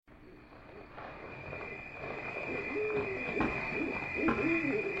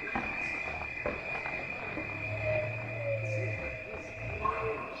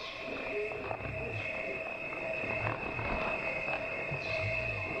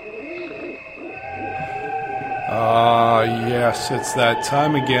Yes, it's that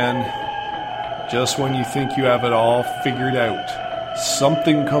time again. Just when you think you have it all figured out,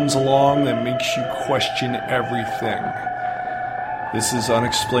 something comes along that makes you question everything. This is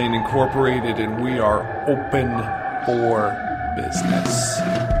Unexplained Incorporated, and we are open for business.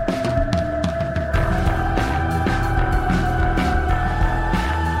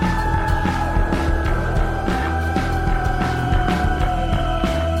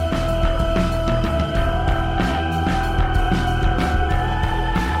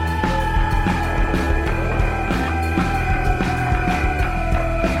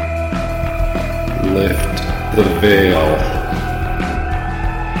 Lift the veil.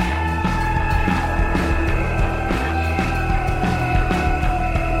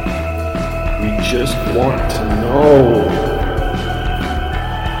 We just want to know.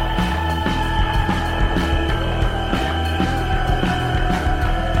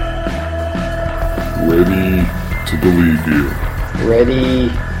 Ready to believe you. Ready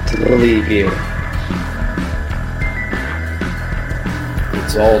to believe you.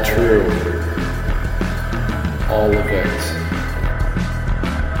 It's all true. All of it.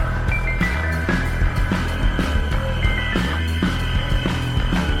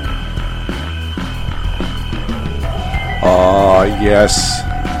 Yes,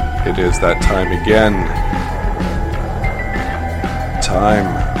 it is that time again.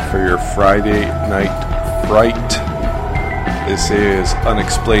 Time for your Friday night fright. This is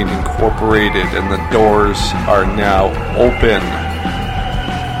Unexplained Incorporated, and the doors are now open.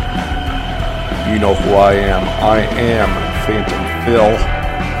 You know who I am. I am Phantom Phil.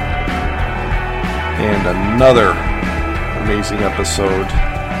 And another amazing episode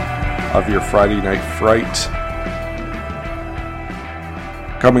of your Friday Night Fright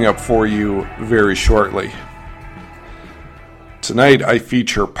coming up for you very shortly. Tonight I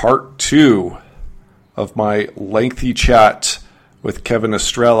feature part 2 of my lengthy chat with Kevin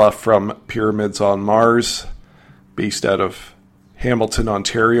Estrella from Pyramids on Mars, based out of Hamilton,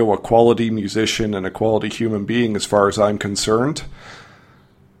 Ontario, a quality musician and a quality human being as far as I'm concerned.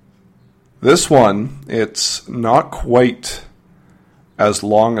 This one, it's not quite as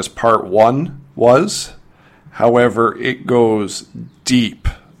long as part 1 was. However, it goes deep,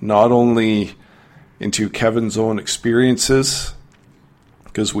 not only into Kevin's own experiences,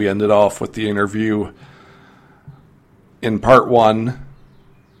 because we ended off with the interview in part 1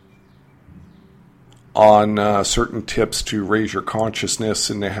 on certain tips to raise your consciousness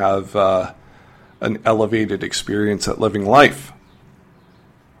and to have an elevated experience at living life.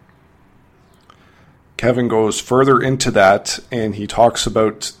 Kevin goes further into that, and he talks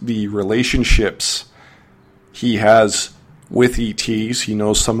about the relationships he has with ETs. He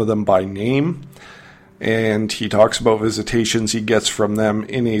knows some of them by name, and he talks about visitations he gets from them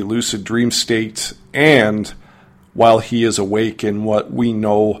in a lucid dream state and while he is awake in what we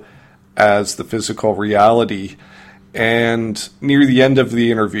know as the physical reality. And near the end of the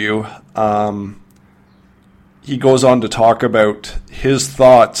interview, he goes on to talk about his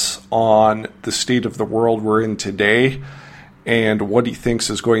thoughts on the state of the world we're in today and what he thinks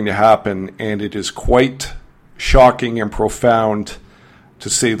is going to happen. And it is quite shocking and profound, to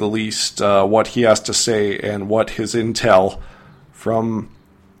say the least, what he has to say and what his intel from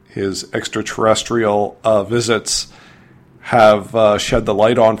his extraterrestrial visits have shed the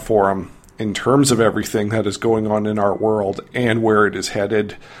light on for him in terms of everything that is going on in our world and where it is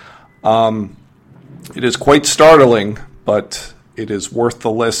headed. It is quite startling, but it is worth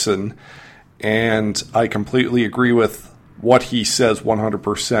the listen, and I completely agree with what he says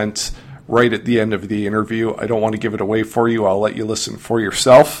 100% right at the end of the interview. I don't want to give it away for you. I'll let you listen for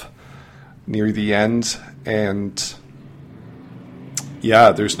yourself near the end. And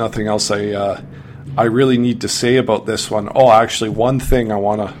yeah, there's nothing else I really need to say about this one. Oh, actually, one thing I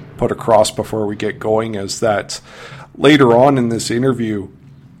want to put across before we get going is that later on in this interview,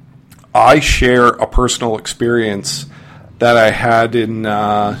 I share a personal experience that I had in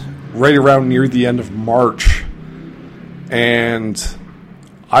right around near the end of March. And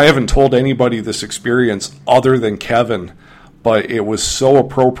I haven't told anybody this experience other than Kevin, but it was so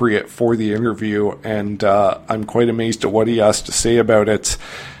appropriate for the interview, and I'm quite amazed at what he has to say about it.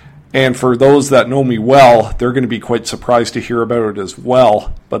 And for those that know me well, they're going to be quite surprised to hear about it as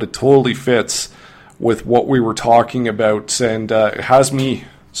well, but it totally fits with what we were talking about, and it has me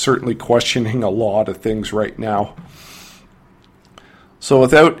certainly questioning a lot of things right now. So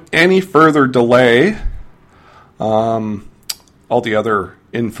without any further delay, all the other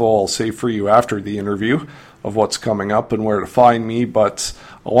info I'll save for you after the interview of what's coming up and where to find me, but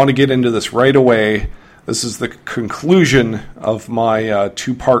I want to get into this right away. This is the conclusion of my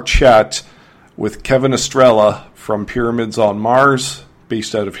two-part chat with Kevin Estrella from Pyramids on Mars,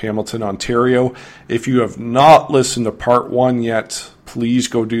 based out of Hamilton, Ontario. If you have not listened to part 1 yet, please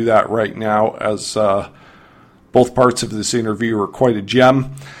go do that right now, as both parts of this interview are quite a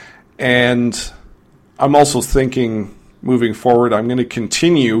gem. And I'm also thinking, moving forward, I'm going to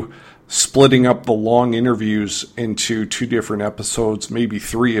continue splitting up the long interviews into 2 different episodes, maybe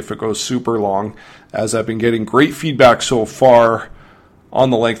 3 if it goes super long, as I've been getting great feedback so far on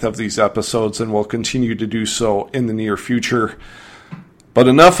the length of these episodes, and will continue to do so in the near future. But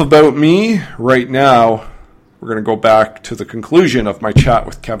enough about me. Right now, we're going to go back to the conclusion of my chat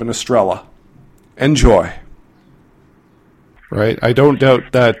with Kevin Estrella. Enjoy. Right. I don't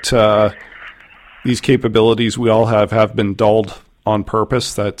doubt that these capabilities we all have been dulled on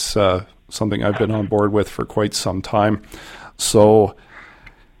purpose. That's something I've been on board with for quite some time. So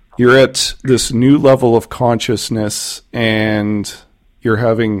you're at this new level of consciousness, and you're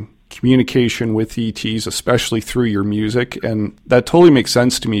having communication with ETs, especially through your music. And that totally makes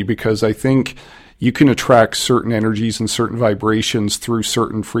sense to me, because I think you can attract certain energies and certain vibrations through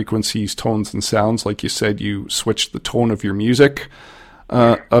certain frequencies, tones, and sounds. Like you said, you switched the tone of your music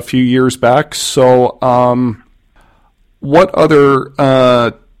a few years back. So what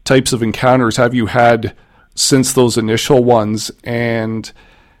other types of encounters have you had since those initial ones? And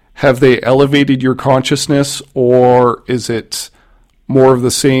have they elevated your consciousness, or is it more of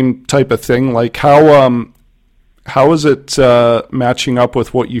the same type of thing? Like how is it matching up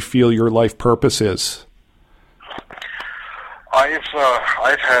with what you feel your life purpose is?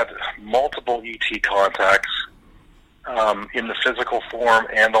 I've had multiple ET contacts in the physical form,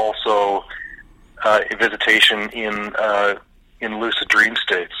 and also a visitation in lucid dream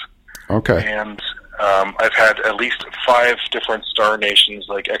states. Okay. And I've had at least 5 different star nations,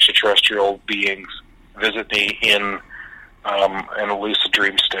 like extraterrestrial beings, visit me in a lucid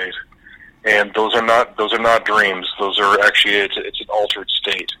dream state. And those are not dreams. Those are actually, it's an altered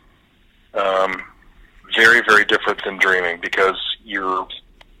state. Very, very different than dreaming, because you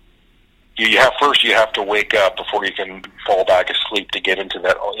have to wake up before you can fall back asleep to get into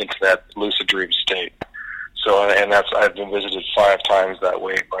that lucid dream state. So, and I've been visited 5 times that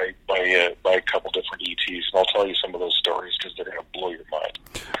way by a couple different ETs, and I'll tell you some of those stories, because they're going to blow your mind.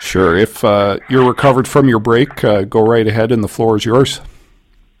 Sure. If you're recovered from your break, go right ahead, and the floor is yours.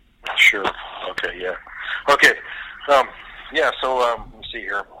 Sure. Okay. Yeah. Okay. So let me see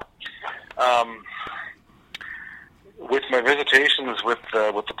here. With my visitations with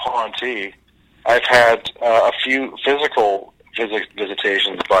the Ponte, I've had a few physical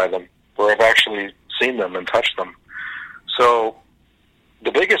visitations by them, where I've actually seen them and touched them. So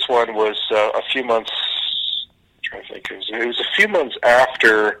the biggest one was a few months. I'm trying to think. It was a few months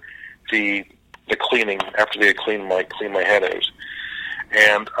after the cleaning, after they had cleaned my head out.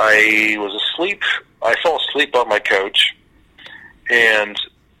 And I was asleep. I fell asleep on my couch, and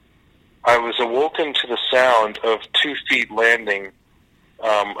I was awoken to the sound of 2 feet landing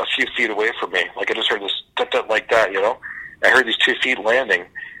a few feet away from me. Like, I just heard this tut-tut like that, you know? I heard these 2 feet landing,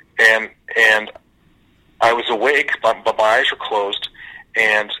 and I was awake, but my eyes were closed,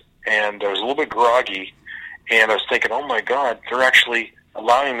 and I was a little bit groggy, and I was thinking, oh my God, they're actually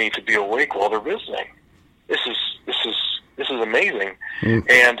allowing me to be awake while they're visiting. This is amazing.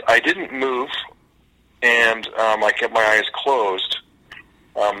 And I didn't move, and I kept my eyes closed.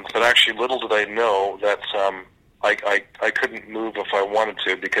 But actually, little did I know that I couldn't move if I wanted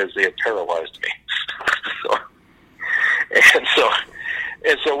to, because they had paralyzed me.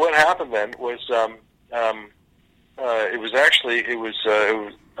 So what happened then was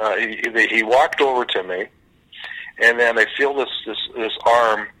he walked over to me, and then I feel this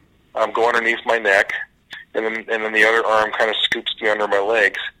arm go underneath my neck. And then the other arm kind of scoops me under my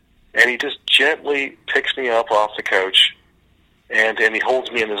legs, and he just gently picks me up off the couch, and he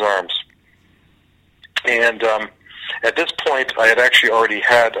holds me in his arms. And at this point, I had actually already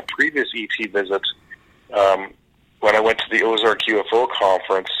had a previous ET visit when I went to the Ozark UFO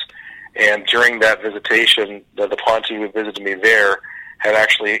conference, and during that visitation, the Ponte who visited me there had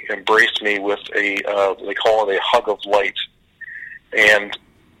actually embraced me with they call it a hug of light, and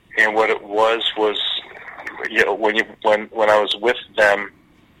what it was you know, when I was with them,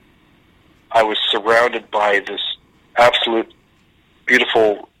 I was surrounded by this absolute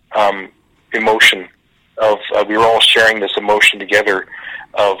beautiful emotion of we were all sharing this emotion together.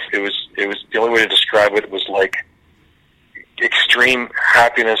 It was the only way to describe it was like extreme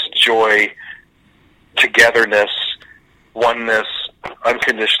happiness, joy, togetherness, oneness,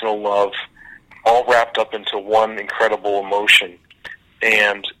 unconditional love, all wrapped up into one incredible emotion.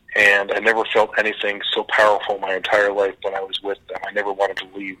 And I never felt anything so powerful my entire life when I was with them. I never wanted to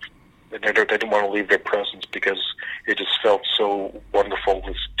leave. they didn't want to leave their presence because it just felt so wonderful,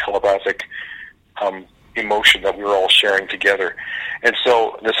 this telepathic emotion that we were all sharing together. And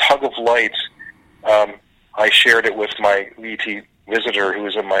so this hug of light, I shared it with my ET visitor who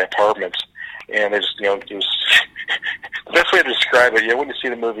was in my apartment, and it was the best way to describe it. When you see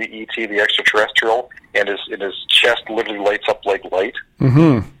the movie E.T. the Extraterrestrial, and his chest literally lights up like light.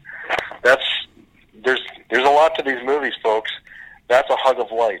 Mm-hmm. There's a lot to these movies, folks. That's a hug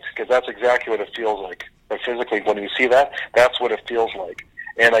of light, because that's exactly what it feels like. But physically, when you see that, that's what it feels like.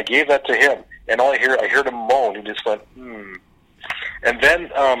 And I gave that to him, and I heard him moan. He just went, hmm. And then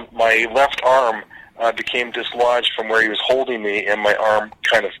my left arm became dislodged from where he was holding me, and my arm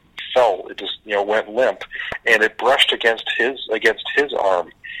kind of fell. It just went limp, and it brushed against his arm,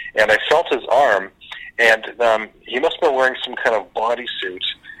 and I felt his arm, and he must have been wearing some kind of bodysuit,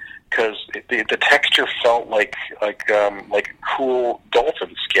 because the texture felt like cool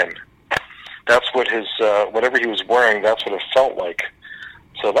dolphin skin. That's what his whatever he was wearing. That's what it felt like.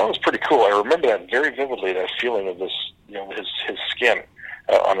 So that was pretty cool. I remember that very vividly. That feeling of this, his skin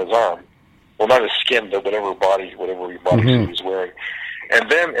on his arm. Well, not his skin, but whatever bodysuit he was wearing. And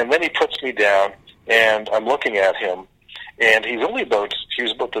then he puts me down, and I'm looking at him, and he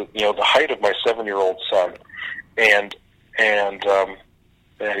was about the height of my 7-year-old son, and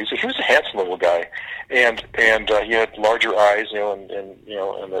he was a handsome little guy, and he had larger eyes, and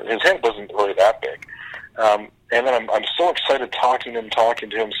his head wasn't really that big. And then I'm so excited talking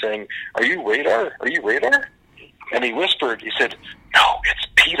to him, saying, "Are you Radar? Are you Radar?" And he whispered, he said, "No, it's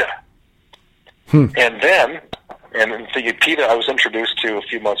PETA." And then PETA I was introduced to a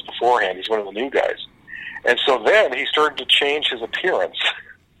few months beforehand. He's one of the new guys. And so then he started to change his appearance.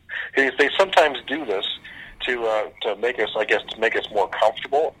 They sometimes do this to make us more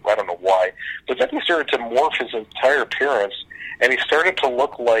comfortable. I don't know why. But then he started to morph his entire appearance, and he started to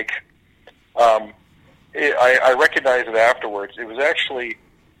look like, I recognized it afterwards. It was actually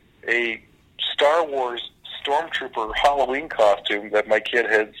a Star Wars Stormtrooper Halloween costume that my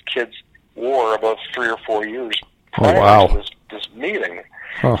kids wore about 3 or 4 years prior to this meeting.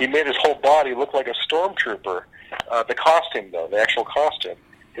 Huh. He made his whole body look like a Stormtrooper. The costume, though, the actual costume,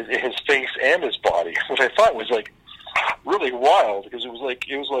 his face and his body, which I thought was like really wild, because it was like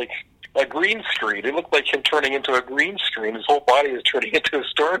a green screen. It looked like him turning into a green screen. His whole body was turning into a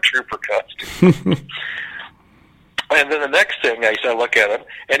Stormtrooper costume. And then the next thing, I look at him,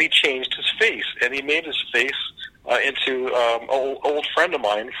 and he changed his face, and he made his face into an old friend of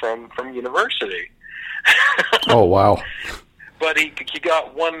mine from university. Oh, wow! But he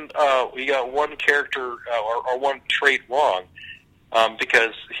got one character or one trait wrong,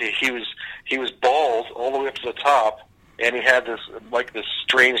 because he was bald all the way up to the top, and he had this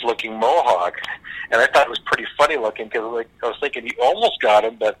strange looking mohawk, and I thought it was pretty funny looking, because I was thinking you almost got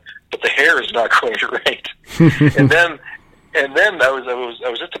him, but the hair is not quite right. and then I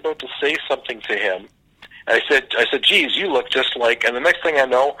was just about to say something to him. I said, "Geez, you look just like." And the next thing I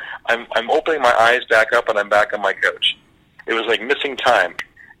know, I'm opening my eyes back up, and I'm back on my couch. It was like missing time,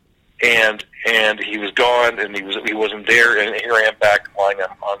 and he was gone, and he wasn't there, and here I am back lying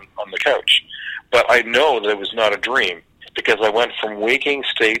on the couch. But I know that it was not a dream, because I went from waking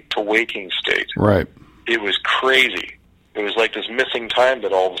state to waking state. Right. It was crazy. It was like this missing time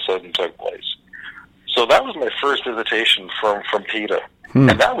that all of a sudden took place. So that was my first visitation from PETA, and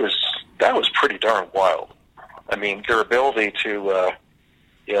that was pretty darn wild. I mean, their ability to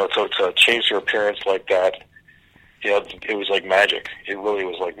change their appearance like that, it was like magic. It really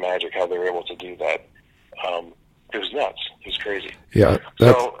was like magic how they were able to do that. It was nuts. It was crazy. Yeah.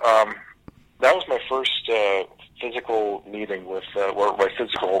 So that was my first physical meeting with, or my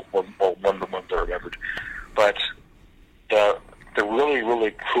physical one that I remembered. But the really,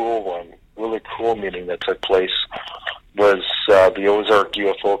 really cool meeting that took place was the Ozark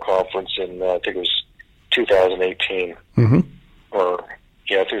UFO conference in, I think it was 2018. Mm-hmm. I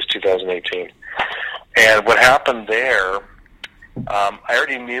think it was 2018. And what happened there, I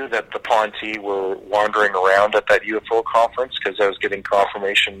already knew that the Ponti were wandering around at that UFO conference, because I was getting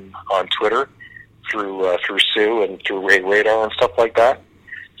confirmation on Twitter through Sue and through Radar and stuff like that.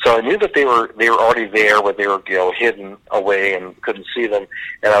 So I knew that they were already there, but they were hidden away and couldn't see them.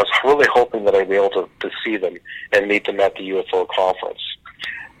 And I was really hoping that I'd be able to see them and meet them at the UFO conference.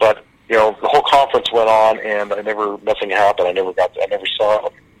 But the whole conference went on, and nothing happened. I never saw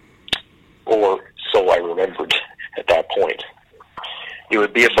them, or so I remembered at that point. It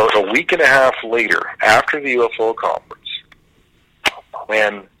would be about a week and a half later, after the UFO conference,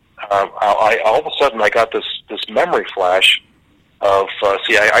 when I all of a sudden I got this memory flash of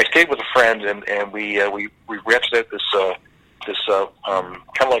I stayed with a friend, and we rented out kind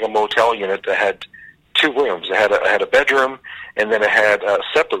of like a motel unit that had two rooms. It had a bedroom, and then it had a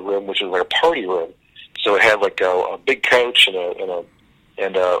separate room, which was like a party room. So it had like a big couch and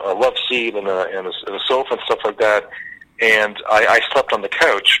a love seat and a sofa and stuff like that. And I slept on the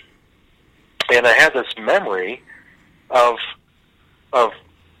couch, and I had this memory of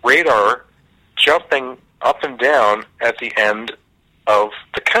Radar jumping up and down at the end of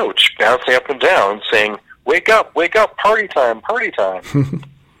the couch, bouncing up and down, saying, wake up, party time, party time."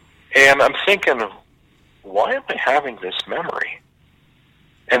 And I'm thinking, why am I having this memory?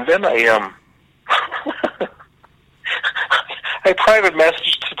 And then I private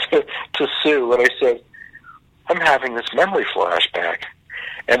messaged to Sue, and I said, I'm having this memory flashback.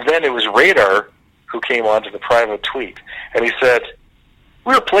 And then it was Radar who came onto the private tweet, and he said,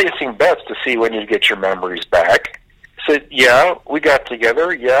 "We were placing bets to see when you'd get your memories back." I said, "Yeah, we got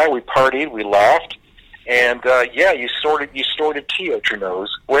together. Yeah, we partied. We laughed. And yeah, you snorted tea out your nose.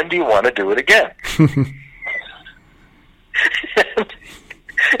 When do you want to do it again?"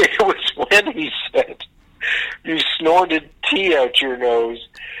 It was when he said, "You snorted tea out your nose,"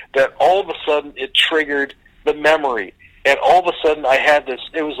 that all of a sudden it triggered the memory. And all of a sudden I had this.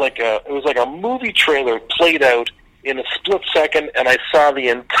 It was like a movie trailer played out in a split second, and I saw the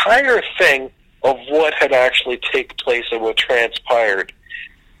entire thing of what had actually taken place and what transpired.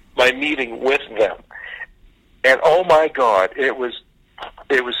 My meeting with them. And oh my God, it was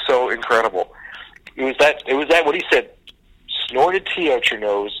so incredible. It was that what he said, snorted tea out your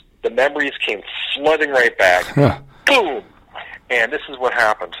nose, the memories came flooding right back. Boom! And this is what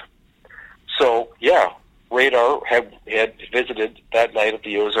happened. So yeah, Radar had visited that night at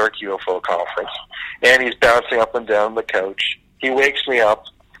the Ozark UFO conference, and he's bouncing up and down the couch. He wakes me up,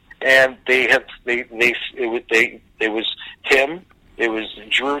 and it was him, it was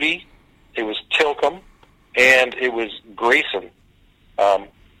Drudy, it was Tilcom, and it was Grayson,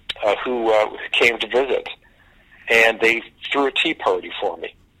 who came to visit, and they threw a tea party for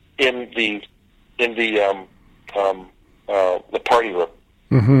me in the party room.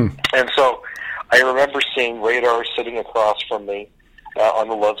 Mm-hmm. And so I remember seeing Radar sitting across from me on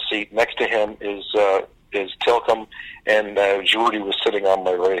the love seat. Next to him is Tilcom, and Jordy was sitting on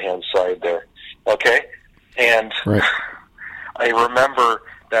my right hand side there. Okay, and right. I remember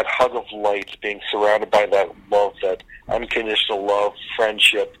that hug of light, being surrounded by that love, that unconditional love,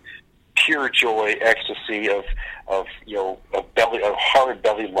 friendship, pure joy, ecstasy of hard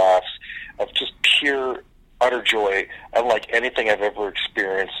belly laughs, of just pure utter joy, unlike anything I've ever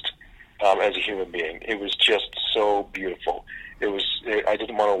experienced as a human being. It was just so beautiful. I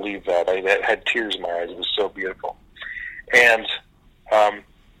didn't want to leave that. I had tears in my eyes. It was so beautiful. And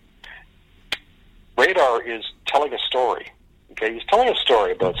Radar is telling a story. Okay, he's telling a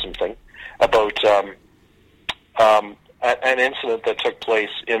story about something, about an incident that took place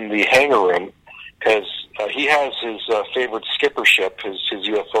in the hangar room, because he has his favorite skipper ship, his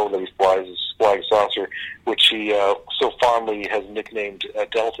UFO that he flies, his flying saucer, which he so fondly has nicknamed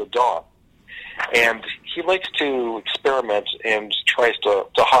Delta Dawn. And he likes to experiment and tries to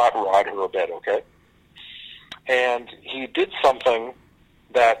hot rod her a bit, okay? And he did something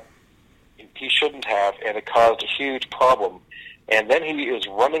that he shouldn't have, and it caused a huge problem. And then he is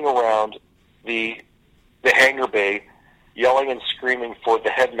running around the hangar bay, yelling and screaming for the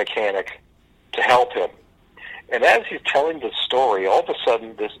head mechanic to help him. And as he's telling this story, all of a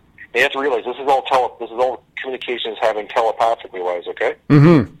sudden, you have to realize this is all communication is having telepathically wise, okay?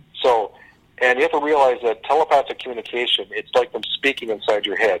 Mm-hmm. So, and you have to realize that telepathic communication, it's like them speaking inside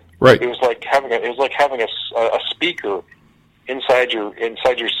your head. Right. It was like having a speaker inside your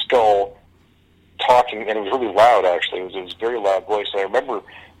skull talking, and it was really loud. Actually, it was a very loud voice. And I remember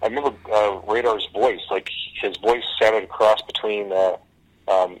Radar's voice, like his voice sounded across between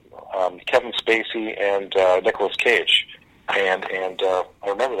Kevin Spacey and Nicolas Cage, and I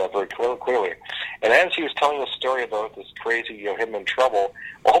remember that very clearly. And as he was telling the story about this crazy, him in trouble,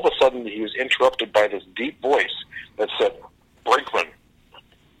 all of a sudden he was interrupted by this deep voice that said, "Brinkman."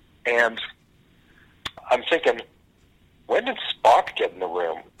 And I'm thinking, when did Spock get in the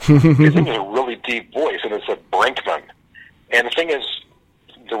room? Because it was a really deep voice, and it said Brinkman. And the thing is,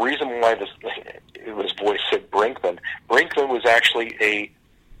 the reason why this voice said Brinkman was actually a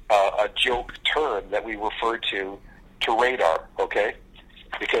joke term that we referred to Radar, okay?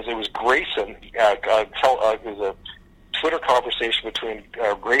 Because it was Grayson. It was a Twitter conversation between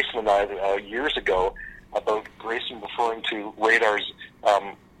Grayson and I years ago about Grayson referring to Radar's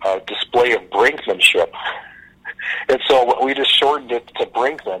display of brinkmanship. And so we just shortened it to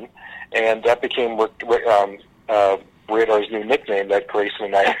Brinkman, and that became Radar's new nickname that Grayson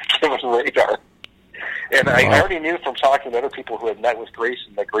and I had given Radar. And I already knew from talking to other people who had met with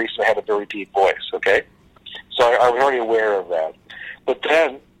Grayson that Grayson had a very deep voice, okay? So I was already aware of that. But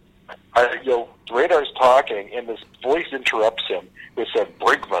then, Radar's talking, and this voice interrupts him with said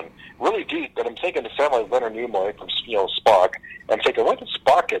Brinkman, really deep, and I'm thinking it sounded like Leonard Nimoy from, Spock. I'm thinking, when did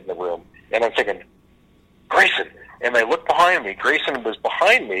Spock get in the room? And I'm thinking, Grayson. And I look behind me. Grayson was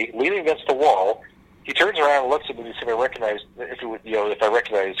behind me, leaning against the wall. He turns around and looks at me and says, if I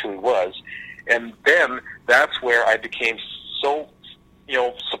recognized who he was. And then that's where I became so,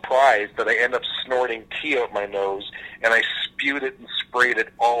 surprised that I end up snorting tea out my nose, and I spewed it and sprayed it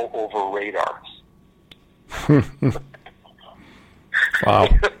all over Radar. Wow.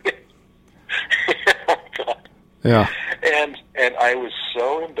 Oh, God. Yeah. And I was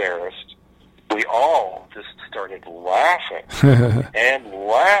so embarrassed. We all just started laughing and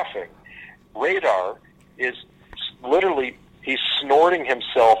laughing. Radar is literally, he's snorting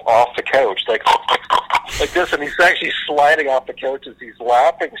himself off the couch like this, and he's actually sliding off the couch as he's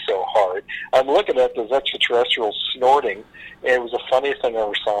laughing so hard. I'm looking at this extraterrestrial snorting, and it was the funniest thing I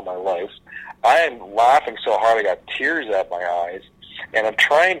ever saw in my life. I am laughing so hard I got tears at my eyes, and I'm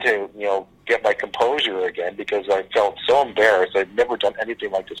trying to, get my composure again because I felt so embarrassed. I'd never done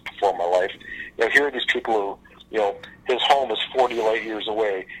anything like this before in my life. Here are these people who, his home is 40 light years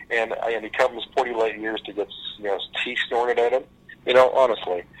away, and he comes 40 light years to get, his teeth snorted at him.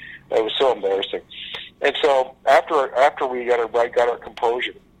 Honestly, it was so embarrassing. And so after we got our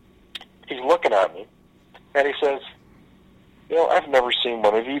composure, he's looking at me, and he says, I've never seen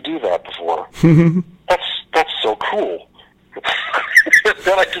one of you do that before. That's so cool.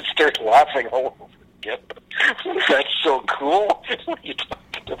 Then I just started laughing all over again. That's so cool. What are you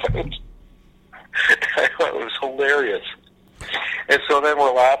talking about? I thought it was hilarious. And so then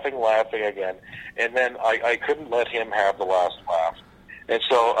we're laughing again. And then I couldn't let him have the last laugh. And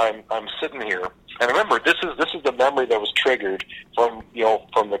so I'm sitting here. And remember, this is the memory that was triggered from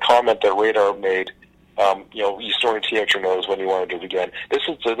the comment that Radar made. You stored tea out your nose when you want to do it again. This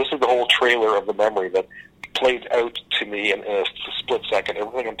is the whole trailer of the memory that played out to me in a split second.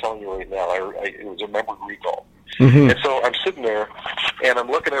 Everything I'm telling you right now, it was a memory recall. Mm-hmm. And so I'm sitting there, and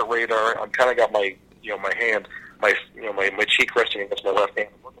I'm looking at Radar. I'm kind of got my my hand, my cheek resting against my left hand.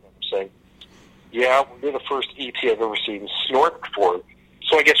 I'm looking at him saying, "Yeah, you're the first ET I've ever seen snort before,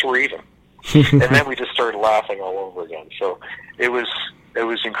 so I guess we're even." And then we just started laughing all over again. So it was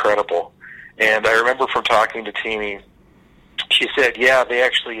incredible. And I remember from talking to Teeny, she said, yeah, they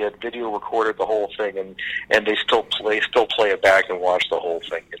actually had video recorded the whole thing, and they still play it back and watch the whole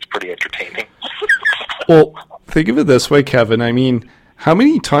thing. It's pretty entertaining. Well, think of it this way, Kevin. I mean, how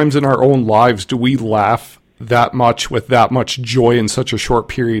many times in our own lives do we laugh that much with that much joy in such a short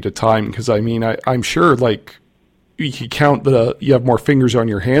period of time? Because, I mean, I'm sure, you can count you have more fingers on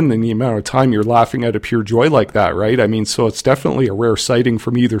your hand than the amount of time you're laughing out of pure joy like that, right? I mean, so it's definitely a rare sighting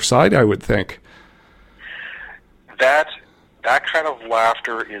from either side, I would think. That kind of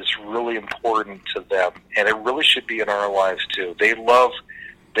laughter is really important to them, and it really should be in our lives too. They love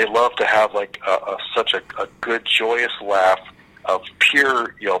to have such a good, joyous laugh of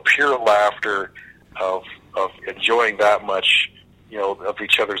pure laughter, of enjoying that much, of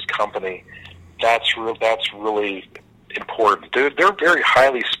each other's company. That's really important. They're very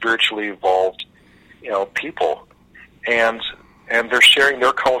highly spiritually evolved, people, and they're sharing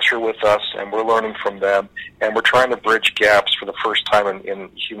their culture with us, and we're learning from them, and we're trying to bridge gaps for the first time in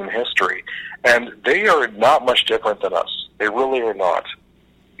human history. And they are not much different than us. They really are not.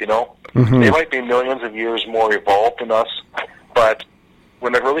 Mm-hmm. They might be millions of years more evolved than us, but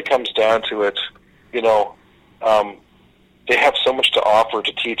when it really comes down to it, they have so much to offer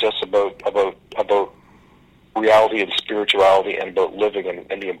to teach us about reality and spirituality, and about living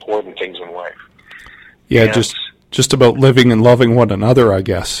and the important things in life. Yeah, and just about living and loving one another, I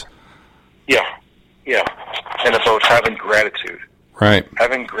guess. Yeah, and about having gratitude. Right.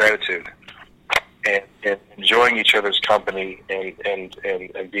 Having gratitude and enjoying each other's company and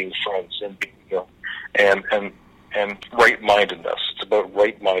being friends and being and right-mindedness. It's about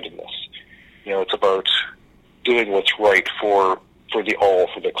right-mindedness. It's about doing what's right for the all,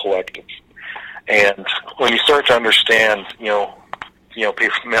 for the collective. And when you start to understand,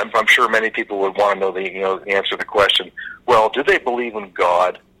 I'm sure many people would want to know the answer to the question, well, do they believe in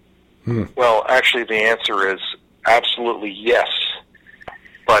God? Well, actually, the answer is absolutely yes,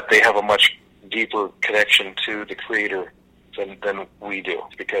 but they have a much deeper connection to the Creator than we do,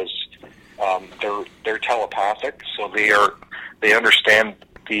 because they're telepathic, so they understand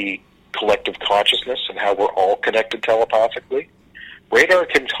the collective consciousness and how we're all connected telepathically. Radar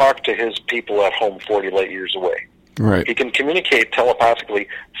can talk to his people at home 40 light years away. Right. He can communicate telepathically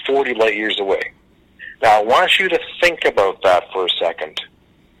 40 light years away. Now, I want you to think about that for a second.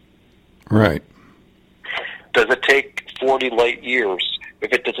 Right. Does it take 40 light years?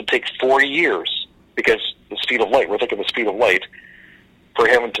 Does it take 40 years? Because the speed of light, we're thinking the speed of light, for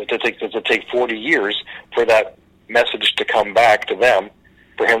him does it take 40 years for that message to come back to them,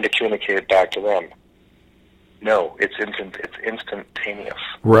 for him to communicate it back to them? No, it's instantaneous.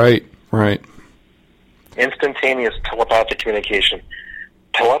 Right, right. Instantaneous telepathic communication.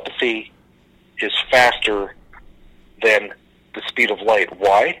 Telepathy is faster than the speed of light.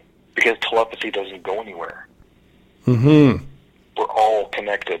 Why? Because telepathy doesn't go anywhere. Mm-hmm. We're all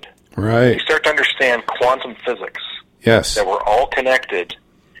connected. Right. You start to understand quantum physics. Yes. That we're all connected,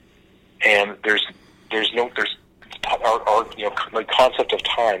 and the concept of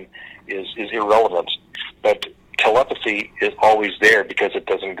time is irrelevant, but telepathy is always there because it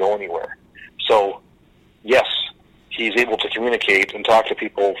doesn't go anywhere. So, yes, he's able to communicate and talk to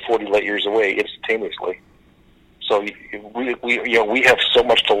people 40 light years away instantaneously. So we have so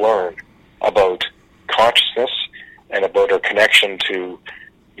much to learn about consciousness and about our connection to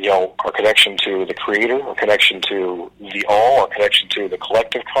the Creator, our connection to the All, our connection to the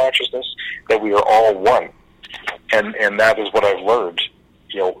collective consciousness, that we are all one. And that is what I've learned,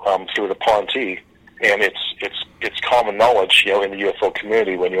 through the Ponte. And it's common knowledge, in the UFO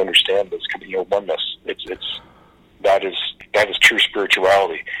community when you understand this, oneness. That is true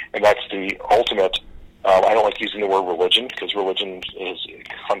spirituality, and that's the ultimate. I don't like using the word religion because religion has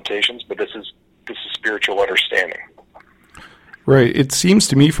connotations, but this is spiritual understanding. Right. It seems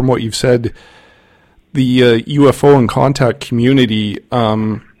to me from what you've said, the UFO and contact community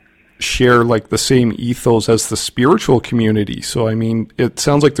share like the same ethos as the spiritual community. So, I mean, it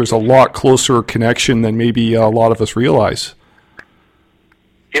sounds like there's a lot closer connection than maybe a lot of us realize.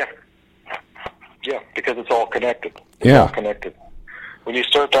 Yeah, because it's all connected. All connected. When you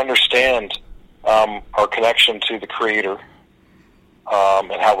start to understand our connection to the Creator,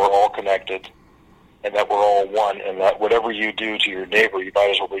 and how we're all connected, and that we're all one, and that whatever you do to your neighbor, you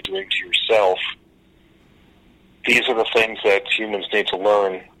might as well be doing to yourself. These are the things that humans need to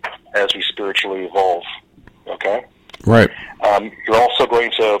learn as we spiritually evolve. Okay? Right. You're also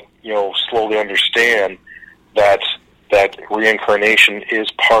going to, slowly understand that reincarnation is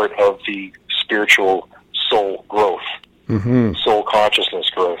part of the spiritual soul growth, soul consciousness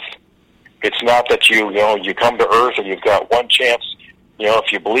growth. It's not that you come to Earth and you've got one chance.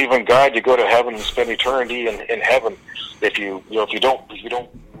 If you believe in God, you go to heaven and spend eternity in heaven. If you don't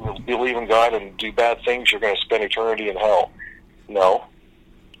believe in God and do bad things, you're going to spend eternity in hell. No,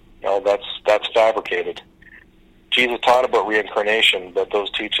 that's fabricated. Jesus taught about reincarnation, but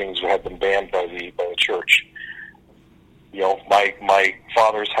those teachings have been banned by the church. My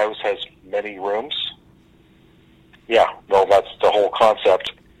father's house has many rooms. Yeah, no, that's the whole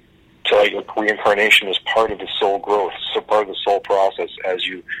concept. Reincarnation is part of the soul growth, so part of the soul process as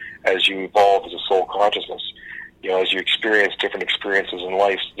you evolve as a soul consciousness. As you experience different experiences in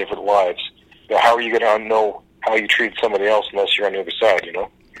life, different lives. How are you going to know how you treat somebody else unless you're on the other side?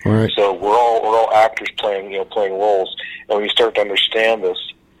 Right. So we're all actors playing roles, and when you start to understand this,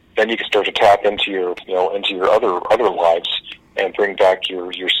 then you can start to tap into your other lives and bring back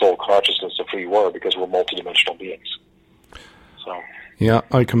your soul consciousness of who you are, because we're multidimensional beings. So. Yeah,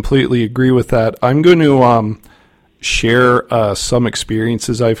 I completely agree with that. I'm going to share some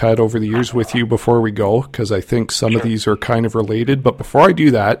experiences I've had over the years with you before we go, because I think some of these are kind of related. But before I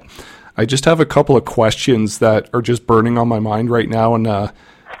do that, I just have a couple of questions that are just burning on my mind right now, and I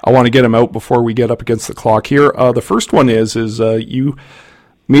want to get them out before we get up against the clock here. The first one is you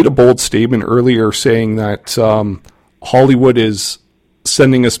made a bold statement earlier saying that Hollywood is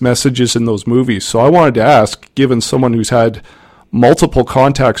sending us messages in those movies. So I wanted to ask, given someone who's had multiple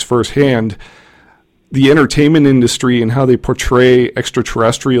contacts firsthand, the entertainment industry and how they portray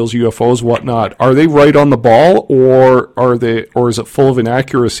extraterrestrials, UFOs, whatnot, are they right on the ball, or is it full of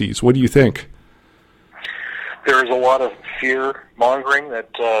inaccuracies? What do you think? There's a lot of fear mongering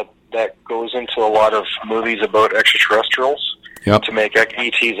that goes into a lot of movies about extraterrestrials. Yep. To make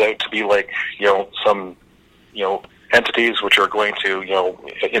ETs out to be like some entities which are going to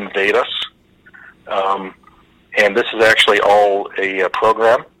invade us. And this is actually all a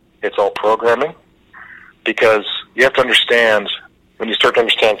program. It's all programming, because you have to understand, when you start to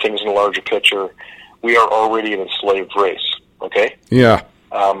understand things in a larger picture, we are already an enslaved race, okay? Yeah.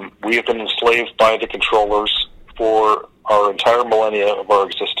 We have been enslaved by the controllers for our entire millennia of our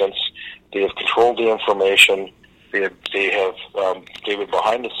existence. They have controlled the information. They have been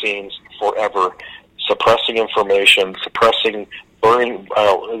behind the scenes forever, suppressing information, burning.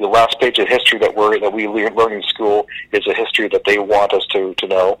 The last page of history that we learn in school is a history that they want us to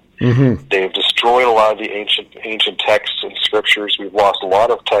know. Mm-hmm. They've destroyed a lot of the ancient texts and scriptures. We've lost a lot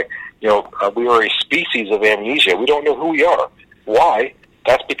of tech. We are a species of amnesia. We don't know who we are. Why?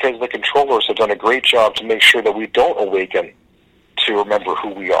 That's because the controllers have done a great job to make sure that we don't awaken to remember who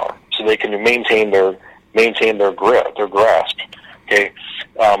we are, so they can maintain their grasp. Okay,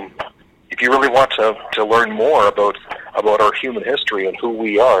 if you really want to learn more about our human history and who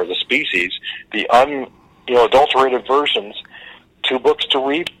we are as a species, the adulterated versions, 2 books to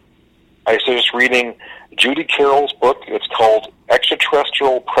read. I suggest reading Judy Carroll's book. It's called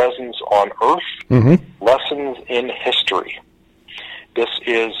Extraterrestrial Presence on Earth, Lessons in History. This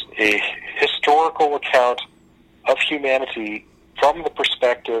is a historical account of humanity from the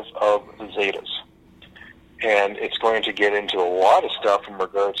perspective of the Zetas. And it's going to get into a lot of stuff in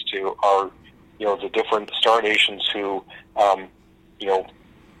regards to our, the different star nations who,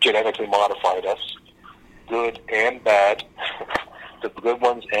 genetically modified us, good and bad, the good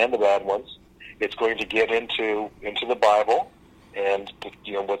ones and the bad ones. It's going to get into the Bible and,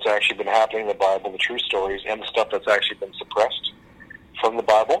 what's actually been happening in the Bible, the true stories, and the stuff that's actually been suppressed from the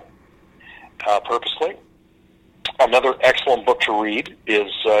Bible, purposely. Another excellent book to read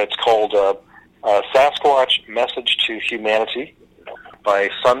is, it's called Sasquatch Message to Humanity by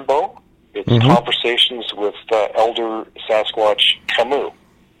Sunbo. It's conversations with Elder Sasquatch Camus.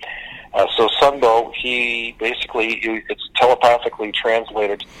 So Sunbo, it's telepathically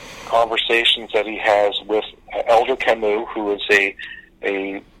translated conversations that he has with Elder Camus, who is a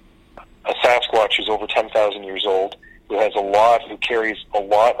Sasquatch who's over 10,000 years old, who carries a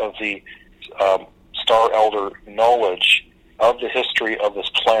lot of the Star Elder knowledge of the history of this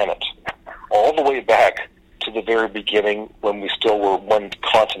planet, all the way back to the very beginning when we still were one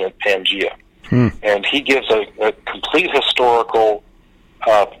continent, Pangea. And he gives a complete historical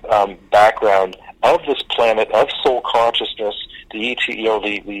background of this planet, of soul consciousness, the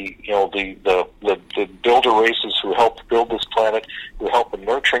builder races who helped build this planet, who helped in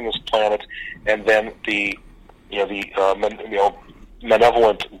nurturing this planet, and then the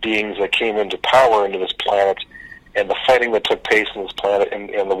malevolent beings that came into power into this planet, and the fighting that took place in this planet, and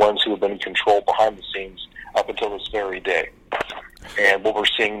the ones who have been controlled behind the scenes up until this very day. And what we're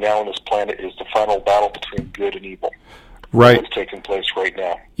seeing now on this planet is the final battle between good and evil. Right. It's taking place right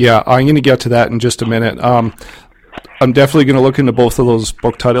now. Yeah, I'm going to get to that in just a minute. I'm definitely going to look into both of those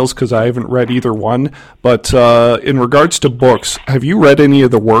book titles because I haven't read either one. But in regards to books, have you read any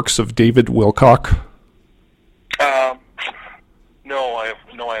of the works of David Wilcock?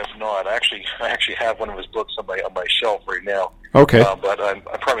 No, I have not. I actually have one of his books on my shelf right now. Okay. But I'm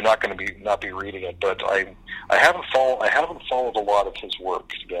probably not going to not be reading it. But I haven't followed a lot of his work,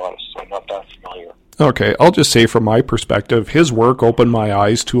 to be honest. I'm not that familiar. Okay, I'll just say from my perspective, his work opened my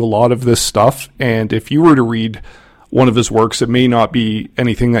eyes to a lot of this stuff. And if you were to read one of his works, it may not be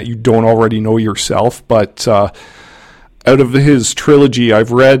anything that you don't already know yourself. But out of his trilogy,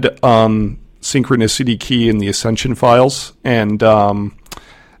 I've read Synchronicity Key and the Ascension Files, and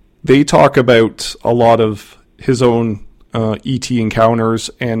they talk about a lot of his own ET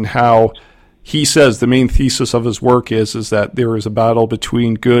encounters and how he says the main thesis of his work is that there is a battle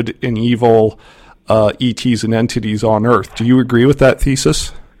between good and evil ETs and entities on Earth. Do you agree with that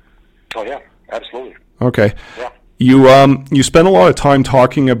thesis? Oh yeah, absolutely. Okay. Yeah. You spent a lot of time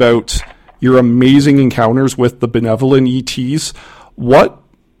talking about your amazing encounters with the benevolent ETs. What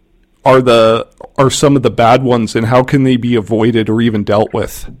are some of the bad ones, and how can they be avoided or even dealt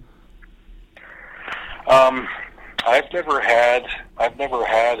with? I've never had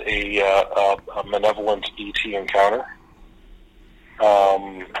a malevolent ET encounter.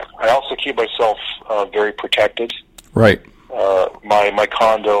 I also keep myself very protected. Right. My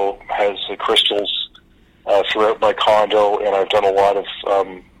condo has crystals throughout my condo, and I've done a lot of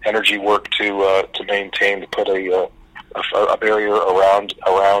energy work to put a barrier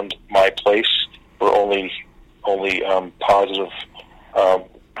around my place where only positive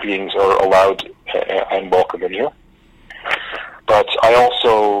beings are allowed and welcome in here. But I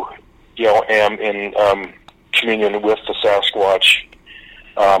also, am in communion with the Sasquatch.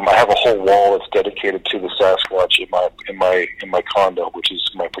 I have a whole wall that's dedicated to the Sasquatch in my condo, which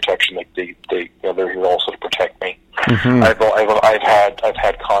is my protection. Like they're here also to protect me. Mm-hmm. I've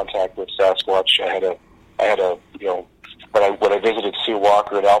had contact with Sasquatch. I had a when I visited Sue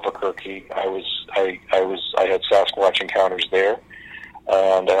Walker in Albuquerque, I had Sasquatch encounters there,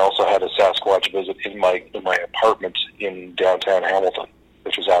 and I also had a Sasquatch visit in my apartment in downtown Hamilton,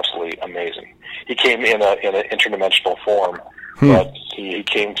 which was absolutely amazing. He came in an interdimensional form, but he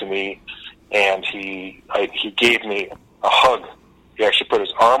came to me and he gave me a hug. He actually put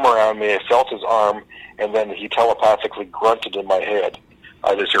his arm around me. I felt his arm, and then he telepathically grunted in my head.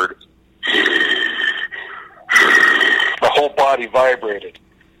 I just heard the whole body vibrated.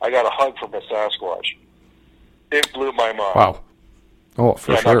 I got a hug from a Sasquatch. It blew my mind. Wow. Oh,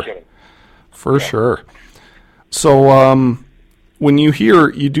 for Yeah, sure. not kidding. For sure. So, when you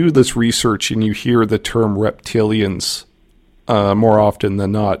do this research and you hear the term reptilians more often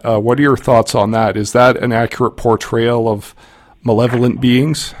than not, what are your thoughts on that? Is that an accurate portrayal of malevolent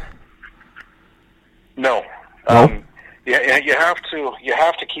beings? No. No? You have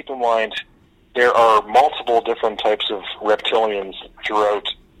to keep in mind there are multiple different types of reptilians throughout,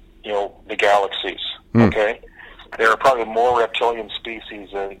 the galaxies. Okay, there are probably more reptilian species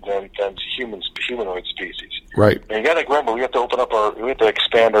than humanoid species. Right. And you got to remember, we have to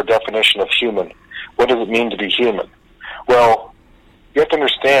expand our definition of human. What does it mean to be human? Well, you have to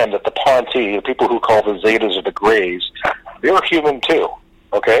understand that the Ponti, the people who call the Zetas or the Greys, they are human too.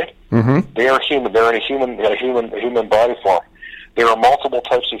 Okay. Mm-hmm. They are human. They're in a human body form. There are multiple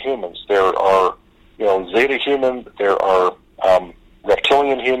types of humans. There are, Zeta human. There are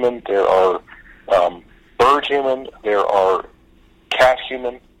reptilian human. There are bird human. There are cat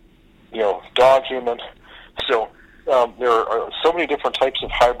human. Dog human. So there are so many different types of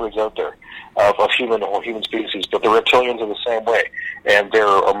hybrids out there of human species. But the reptilians are the same way, and there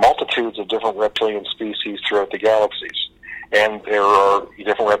are multitudes of different reptilian species throughout the galaxies. And there are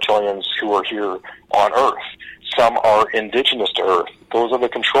different reptilians who are here on Earth. Some are indigenous to Earth. Those are the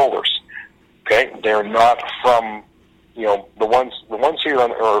controllers. Okay, they're not from the ones here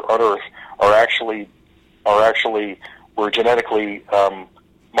on Earth are actually were genetically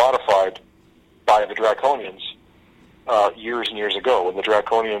modified by the Draconians years and years ago. When the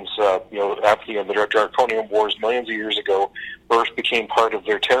Draconians, after the Draconian Wars millions of years ago, Earth became part of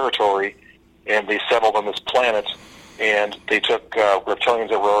their territory, and they settled on this planet. And they took reptilians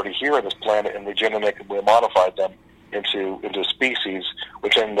that were already here on this planet, and they genetically modified them into species,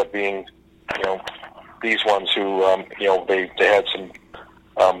 which ended up being, these ones who, they had some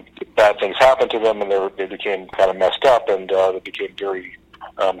bad things happen to them, and they became kind of messed up, and they became very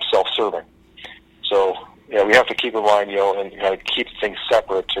self-serving. So, we have to keep in mind, and keep things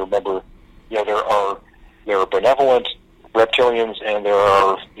separate to remember, there are benevolent reptilians, and there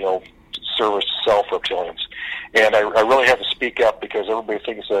are, service self reptilians. And I really have to speak up because everybody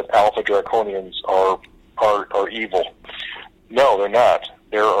thinks that alpha draconians are evil. No, they're not.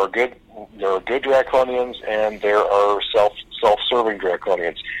 There are good draconians, and there are self-serving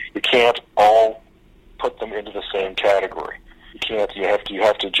draconians. You can't all put them into the same category. You can't. You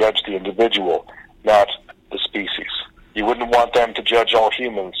have to judge the individual, not the species. You wouldn't want them to judge all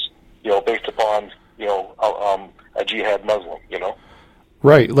humans, based upon a jihad Muslim,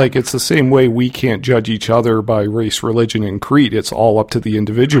 Right, like it's the same way we can't judge each other by race, religion, and creed. It's all up to the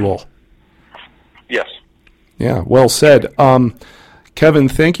individual. Yes. Yeah, well said. Kevin,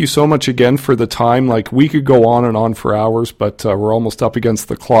 thank you so much again for the time. Like, we could go on and on for hours, but we're almost up against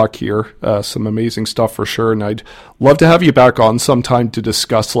the clock here. Some amazing stuff for sure, and I'd love to have you back on sometime to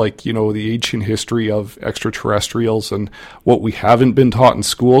discuss, the ancient history of extraterrestrials and what we haven't been taught in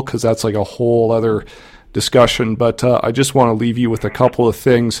school, because that's like a whole other discussion. But I just want to leave you with a couple of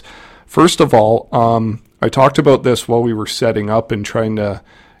things. First of all, I talked about this while we were setting up and trying to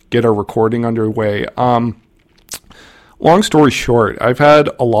get our recording underway. Long story short, I've had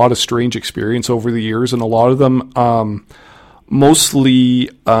a lot of strange experience over the years, and a lot of them mostly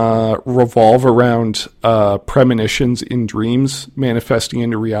revolve around premonitions in dreams, manifesting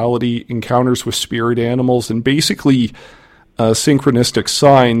into reality, encounters with spirit animals, and basically synchronistic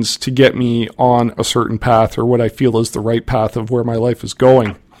signs to get me on a certain path, or what I feel is the right path of where my life is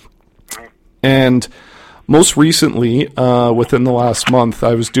going. And most recently, within the last month,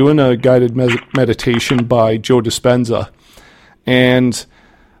 I was doing a guided meditation by Joe Dispenza. And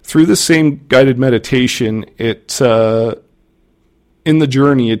through the same guided meditation, in the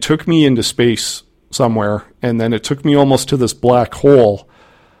journey, it took me into space somewhere, and then it took me almost to this black hole,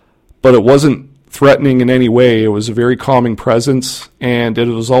 but it wasn't threatening in any way. It was a very calming presence, and it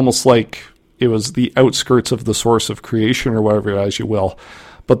was almost like it was the outskirts of the source of creation, or whatever, as you will.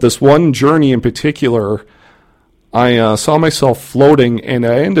 But this one journey in particular, I saw myself floating, and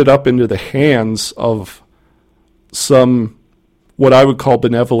I ended up into the hands of some, what I would call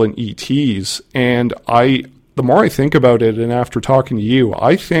benevolent ETs. And the more I think about it, and after talking to you,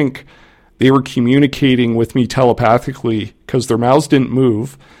 I think they were communicating with me telepathically, because their mouths didn't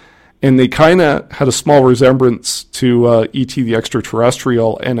move, and they kind of had a small resemblance to E.T. the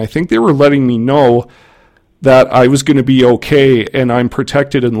extraterrestrial, and I think they were letting me know that I was going to be okay, and I'm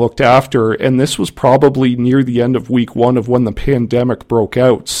protected and looked after. And this was probably near the end of week 1 of when the pandemic broke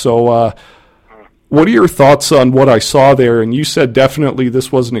out. So what are your thoughts on what I saw there? And you said definitely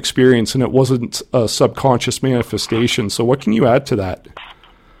this was an experience and it wasn't a subconscious manifestation. So what can you add to that?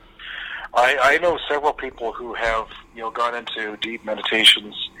 I know several people who have, gone into deep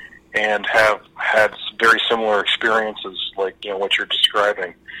meditations and have had very similar experiences like, what you're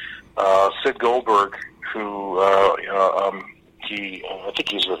describing. Sid Goldberg, who, I think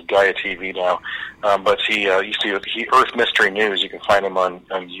he's with Gaia TV now, but he Earth Mystery News, you can find him on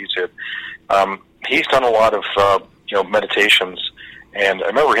YouTube. He's done a lot of, meditations, and I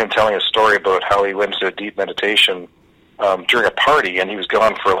remember him telling a story about how he went into a deep meditation during a party, and he was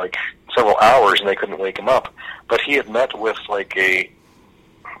gone for like several hours, and they couldn't wake him up. But he had met with like a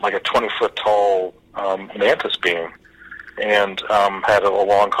 20-foot tall mantis being, and had a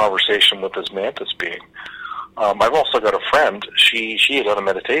long conversation with this mantis being. I've also got a friend. She had done a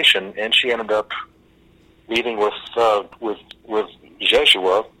meditation, and she ended up meeting with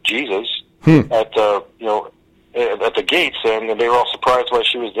Jeshua, Jesus, at the gates, and they were all surprised why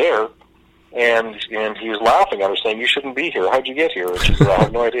she was there. And he was laughing at her, saying, "You shouldn't be here. How'd you get here?" And she said, "I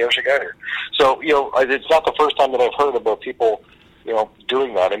have no idea how she got here." So, it's not the first time that I've heard about people,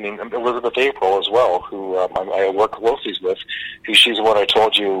 doing that. I mean, Elizabeth April as well, who I work closely with, she's the one I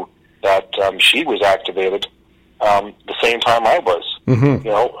told you that she was activated the same time I was. Mm-hmm.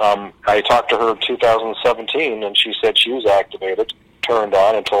 I talked to her in 2017, and she said she was activated, turned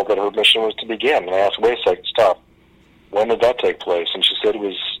on, and told that her mission was to begin. And I asked, "Wait a second, stop. When did that take place?" And she said it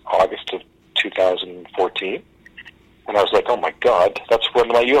was August of 2014. And I was like, "Oh my God, that's when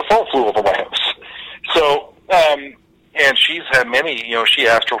my UFO flew over my house." So, and she's had many, she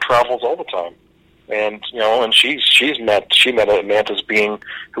astral travels all the time. And, and she met a mantis being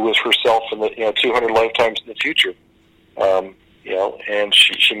who was herself in the, 200 lifetimes in the future. And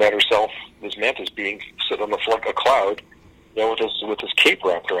she met herself, this mantis being, sitting on a cloud, with his cape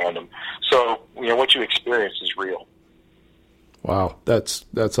wrapped around him. So, what you experience is real. Wow, that's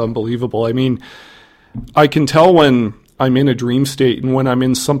unbelievable. I mean, I can tell when I'm in a dream state and when I'm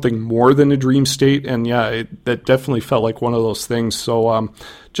in something more than a dream state, and that definitely felt like one of those things. So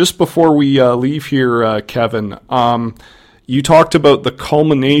just before we leave here, Kevin, you talked about the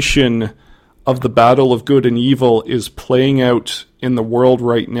culmination of the battle of good and evil is playing out in the world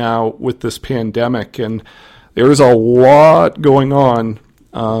right now with this pandemic, and there is a lot going on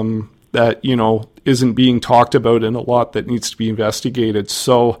that, isn't being talked about, and a lot that needs to be investigated.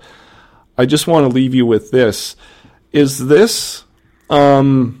 So I just want to leave you with this. Is this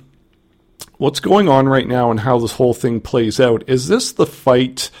what's going on right now and how this whole thing plays out? Is this the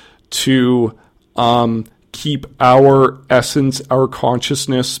fight to keep our essence, our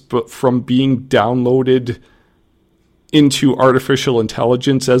consciousness, but from being downloaded into artificial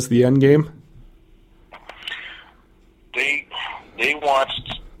intelligence as the end game? They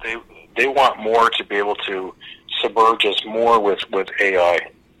want more to be able to submerge us more with AI,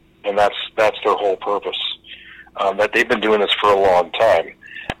 and that's their whole purpose. That they've been doing this for a long time.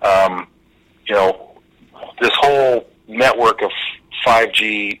 This whole network of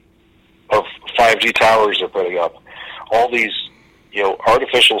 5G towers they're putting up, all these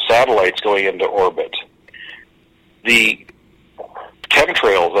artificial satellites going into orbit, the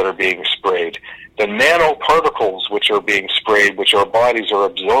chemtrails that are being sprayed, the nanoparticles which are being sprayed, which our bodies are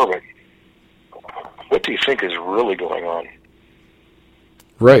absorbing. What do you think is really going on?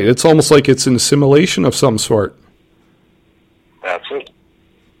 Right. It's almost like it's an assimilation of some sort. That's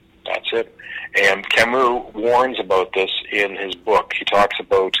it. And Camus warns about this in his book. He talks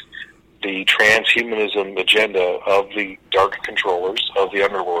about the transhumanism agenda of the dark controllers, of the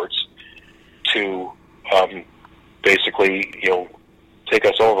underlords, to basically, take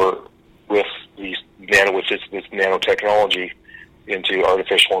us over with this nanotechnology into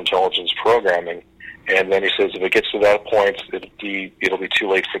artificial intelligence programming. And then he says if it gets to that point, it'll be too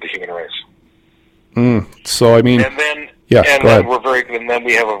late for the human race. So I mean, and then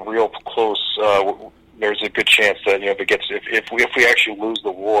we have a real close. There's a good chance that if we actually lose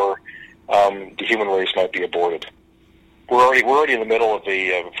the war, the human race might be aborted. We're already in the middle of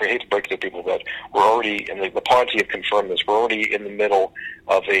I hate to break it to people, but we're already in the Ponti have confirmed this. We're already in the middle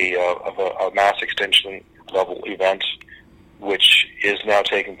of a mass extinction level event, which is now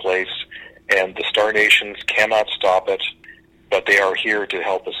taking place. And the Star Nations cannot stop it, but they are here to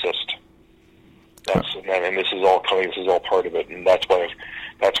help assist. And this is all coming. This is all part of it, and that's why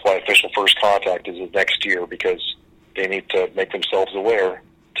official first contact is next year, because they need to make themselves aware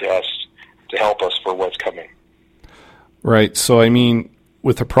to us to help us for what's coming. Right. So I mean,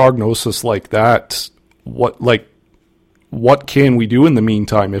 with a prognosis like that, what can we do in the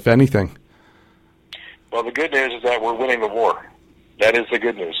meantime, if anything? Well, the good news is that we're winning the war. That is the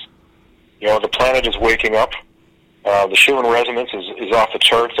good news. The planet is waking up. The Schumann resonance is off the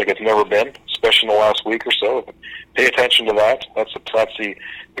charts like it's never been, especially in the last week or so. Pay attention to that. That's the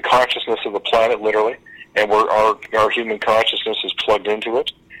consciousness of the planet, literally, and where our human consciousness is plugged into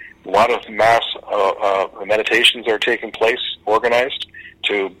it. A lot of mass meditations are taking place, organized,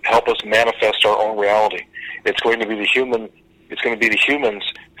 to help us manifest our own reality. It's going to be the humans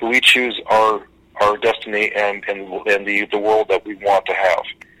who we choose our destiny and the world that we want to have.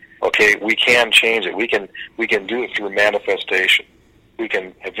 Okay, we can change it. We can do it through manifestation. We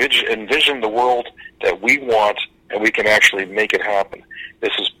can envision the world that we want, and we can actually make it happen.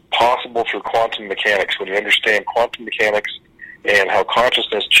 This is possible through quantum mechanics. When you understand quantum mechanics and how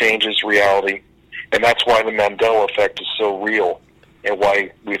consciousness changes reality, and that's why the Mandela effect is so real, and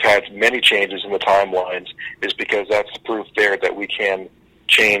why we've had many changes in the timelines, is because that's the proof there that we can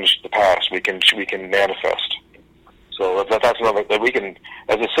change the past. We can manifest. So that's another that we can.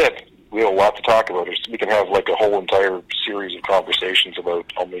 As I said, we have a lot to talk about. We can have like a whole entire series of conversations about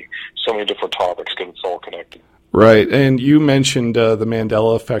so many different topics because it's all connected. Right, and you mentioned the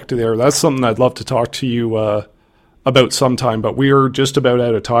Mandela effect there. That's something I'd love to talk to you about sometime, but we are just about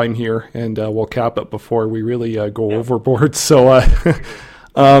out of time here, and we'll cap it before we really go overboard. So I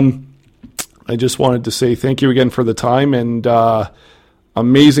just wanted to say thank you again for the time, and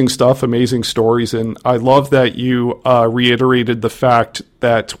amazing stuff, amazing stories, and I love that you reiterated the fact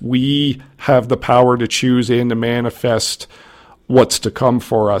that we have the power to choose and to manifest what's to come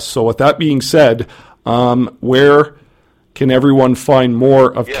for us. So with that being said, where can everyone find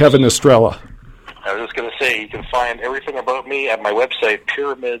more of Kevin Estrella? I was just going to say, you can find everything about me at my website,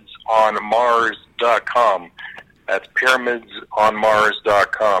 pyramidsonmars.com. That's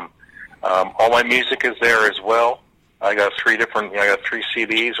pyramidsonmars.com. All my music is there as well. I got three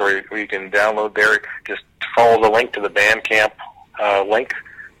CDs, or you can download there. Just follow the link to the Bandcamp link.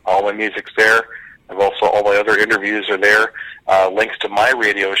 All my music's there. I've also, all my other interviews are there. Links to my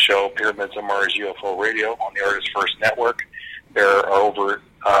radio show, Pyramids on Mars UFO Radio, on the Artist First Network. There are over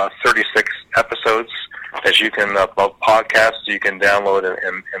 36 episodes that you can, podcasts you can download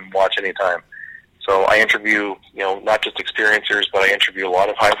and watch anytime. So I interview, not just experiencers, but I interview a lot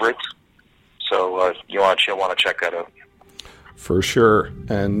of hybrids. So you'll want to check that out. For sure.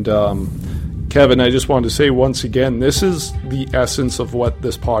 And Kevin, I just wanted to say once again, this is the essence of what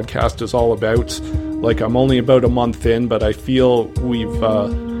this podcast is all about. Like, I'm only about a month in, but I feel we've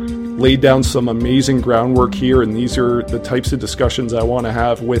laid down some amazing groundwork here, and these are the types of discussions I want to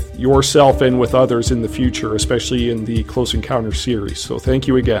have with yourself and with others in the future, especially in the Close Encounter series. So thank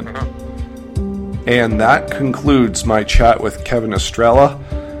you again. And that concludes my chat with Kevin Estrella.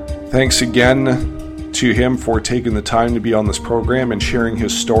 Thanks again to him for taking the time to be on this program and sharing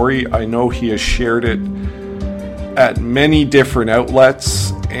his story. I know he has shared it at many different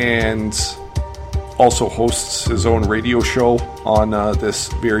outlets and also hosts his own radio show on this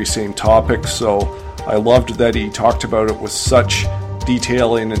very same topic. So I loved that he talked about it with such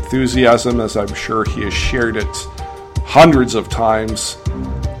detail and enthusiasm, as I'm sure he has shared it hundreds of times.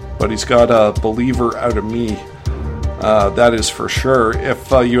 But he's got a believer out of me. That is for sure. If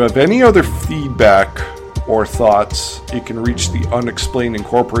you have any other feedback or thoughts, you can reach the Unexplained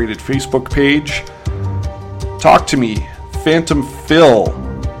Incorporated Facebook page. Talk to me, Phantom Phil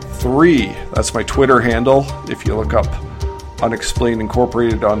 3. That's my Twitter handle. If you look up Unexplained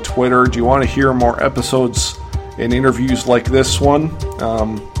Incorporated on Twitter. Do you want to hear more episodes and interviews like this one?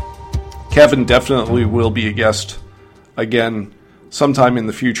 Kevin definitely will be a guest again sometime in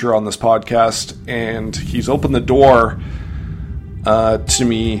the future on this podcast, and he's opened the door to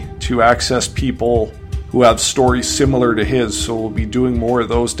me to access people who have stories similar to his, so we'll be doing more of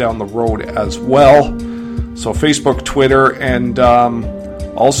those down the road as well. So Facebook, Twitter, and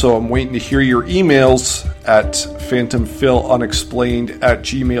also I'm waiting to hear your emails at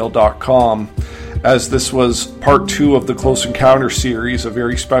phantomphilunexplained@gmail.com, as this was part 2 of the Close Encounter series, a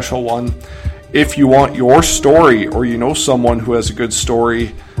very special one. If you want your story, or you know someone who has a good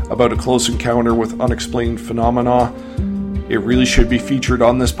story about a close encounter with unexplained phenomena, it really should be featured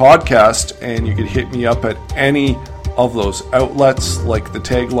on this podcast, and you can hit me up at any of those outlets. Like the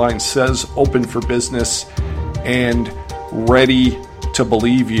tagline says, open for business and ready to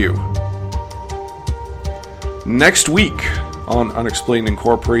believe you. Next week on Unexplained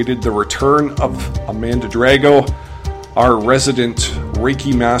Incorporated, the return of Amanda Drago, our resident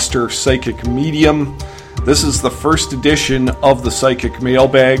Reiki Master Psychic Medium. This is the first edition of the Psychic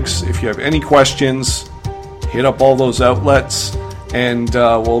Mailbags. If you have any questions, hit up all those outlets, and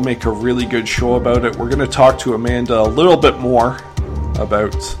we'll make a really good show about it. We're going to talk to Amanda a little bit more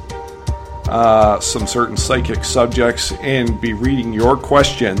about some certain psychic subjects and be reading your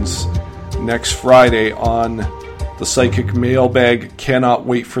questions next Friday on the Psychic Mailbag. Cannot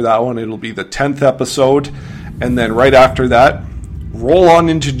wait for that one. It'll be the 10th episode. And then right after that, roll on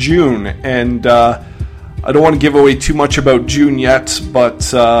into June. And I don't want to give away too much about June yet, but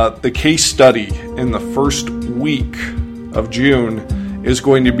the case study in the first week of June is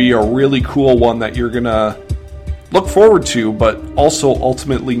going to be a really cool one that you're going to look forward to, but also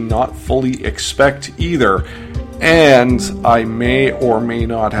ultimately not fully expect either. And I may or may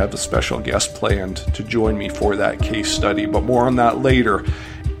not have a special guest planned to join me for that case study, but more on that later.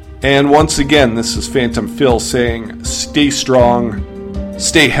 And once again, this is Phantom Phil saying stay strong,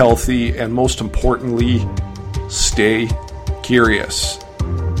 stay healthy, and most importantly, stay curious.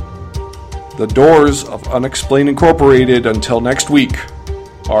 The doors of Unexplained Incorporated until next week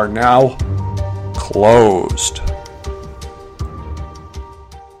are now closed.